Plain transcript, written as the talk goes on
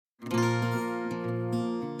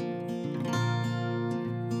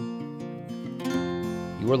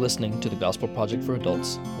You are listening to the Gospel Project for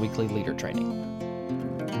Adults weekly leader training.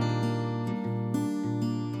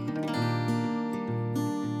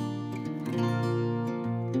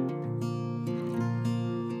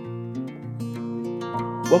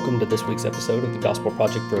 Welcome to this week's episode of the Gospel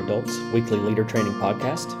Project for Adults weekly leader training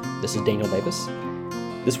podcast. This is Daniel Davis.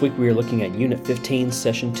 This week we are looking at Unit 15,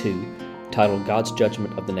 Session 2, titled God's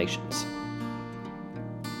Judgment of the Nations.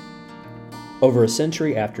 Over a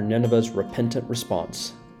century after Nineveh's repentant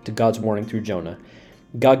response to God's warning through Jonah,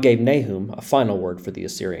 God gave Nahum a final word for the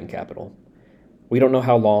Assyrian capital. We don't know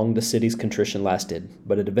how long the city's contrition lasted,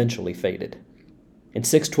 but it eventually faded. In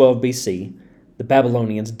 612 BC, the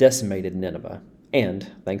Babylonians decimated Nineveh,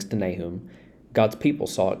 and, thanks to Nahum, God's people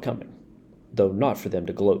saw it coming, though not for them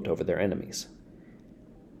to gloat over their enemies.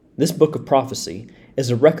 This book of prophecy is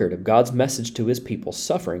a record of God's message to his people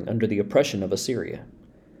suffering under the oppression of Assyria.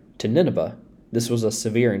 To Nineveh, this was a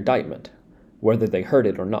severe indictment, whether they heard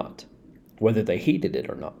it or not, whether they heeded it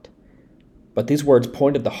or not. But these words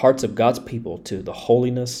pointed the hearts of God's people to the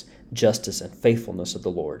holiness, justice, and faithfulness of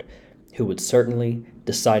the Lord, who would certainly,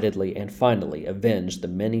 decidedly, and finally avenge the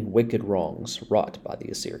many wicked wrongs wrought by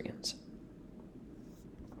the Assyrians.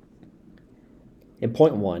 In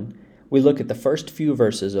point 1, we look at the first few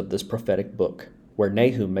verses of this prophetic book, where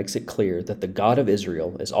Nahum makes it clear that the God of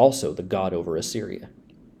Israel is also the God over Assyria.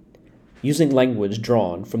 Using language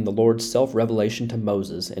drawn from the Lord's self-revelation to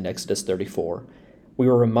Moses in Exodus 34, we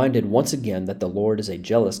were reminded once again that the Lord is a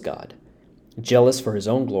jealous God, jealous for his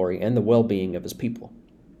own glory and the well-being of his people.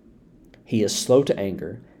 He is slow to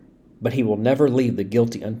anger, but he will never leave the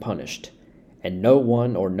guilty unpunished, and no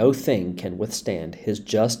one or no thing can withstand his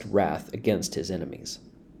just wrath against his enemies.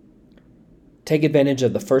 Take advantage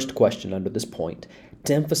of the first question under this point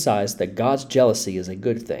to emphasize that God's jealousy is a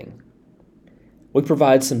good thing. We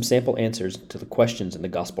provide some sample answers to the questions in the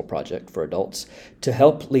Gospel Project for Adults to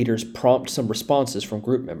help leaders prompt some responses from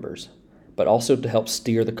group members, but also to help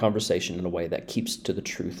steer the conversation in a way that keeps to the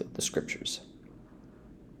truth of the Scriptures.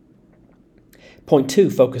 Point 2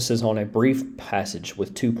 focuses on a brief passage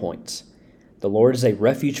with 2 points. The Lord is a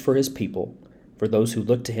refuge for his people, for those who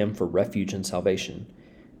look to him for refuge and salvation,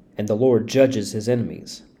 and the Lord judges his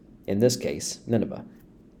enemies, in this case, Nineveh.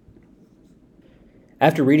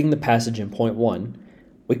 After reading the passage in point 1,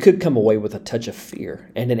 we could come away with a touch of fear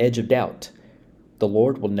and an edge of doubt. The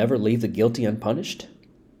Lord will never leave the guilty unpunished?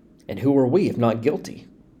 And who are we if not guilty?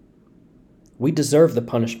 We deserve the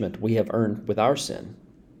punishment we have earned with our sin.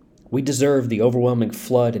 We deserve the overwhelming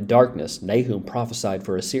flood and darkness Nahum prophesied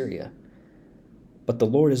for Assyria. But the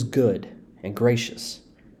Lord is good and gracious.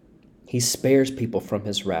 He spares people from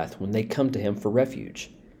his wrath when they come to him for refuge,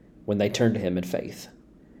 when they turn to him in faith.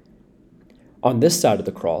 On this side of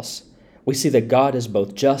the cross, we see that God is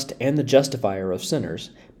both just and the justifier of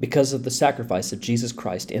sinners because of the sacrifice of Jesus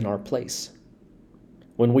Christ in our place.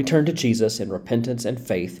 When we turn to Jesus in repentance and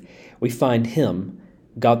faith, we find him,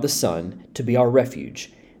 God the Son, to be our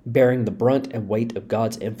refuge, bearing the brunt and weight of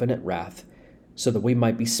God's infinite wrath, so that we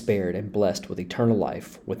might be spared and blessed with eternal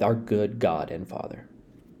life with our good God and Father.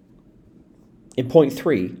 In point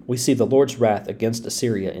 3, we see the Lord's wrath against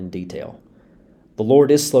Assyria in detail. The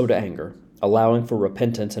Lord is slow to anger, allowing for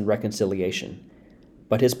repentance and reconciliation,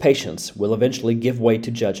 but his patience will eventually give way to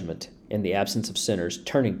judgment in the absence of sinners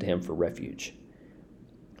turning to him for refuge.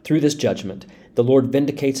 Through this judgment, the Lord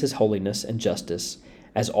vindicates his holiness and justice,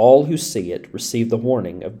 as all who see it receive the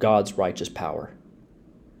warning of God's righteous power.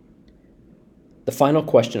 The final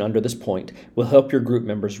question under this point will help your group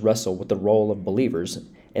members wrestle with the role of believers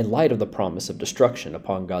in light of the promise of destruction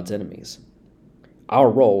upon God's enemies. Our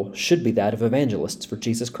role should be that of evangelists for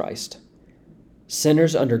Jesus Christ.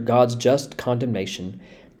 Sinners under God's just condemnation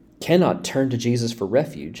cannot turn to Jesus for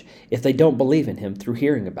refuge if they don't believe in him through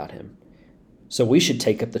hearing about him. So we should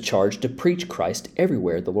take up the charge to preach Christ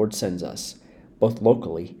everywhere the Lord sends us, both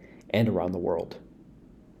locally and around the world.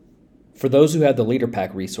 For those who have the Leader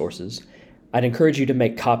Pack resources, I'd encourage you to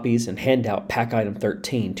make copies and hand out Pack Item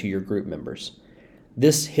 13 to your group members.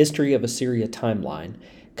 This History of Assyria timeline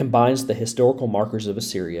combines the historical markers of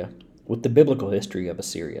Assyria with the biblical history of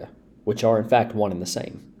Assyria, which are in fact one and the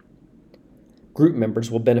same. Group members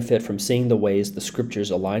will benefit from seeing the ways the Scriptures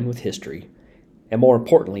align with history, and more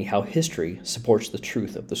importantly, how history supports the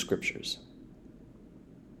truth of the Scriptures.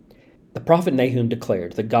 The prophet Nahum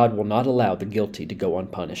declared that God will not allow the guilty to go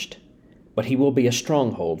unpunished, but he will be a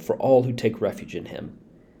stronghold for all who take refuge in him.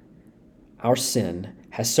 Our sin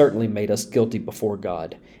has certainly made us guilty before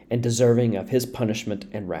God and deserving of his punishment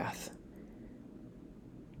and wrath.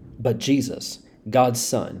 But Jesus, God's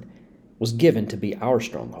Son, was given to be our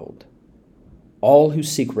stronghold. All who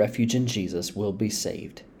seek refuge in Jesus will be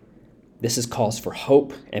saved. This is cause for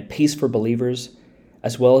hope and peace for believers,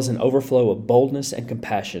 as well as an overflow of boldness and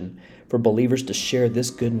compassion for believers to share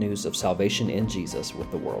this good news of salvation in Jesus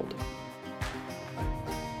with the world.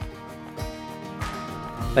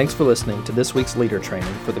 Thanks for listening to this week's leader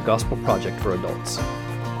training for the Gospel Project for Adults.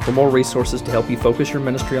 For more resources to help you focus your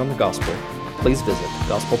ministry on the gospel, please visit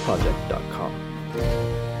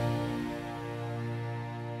gospelproject.com.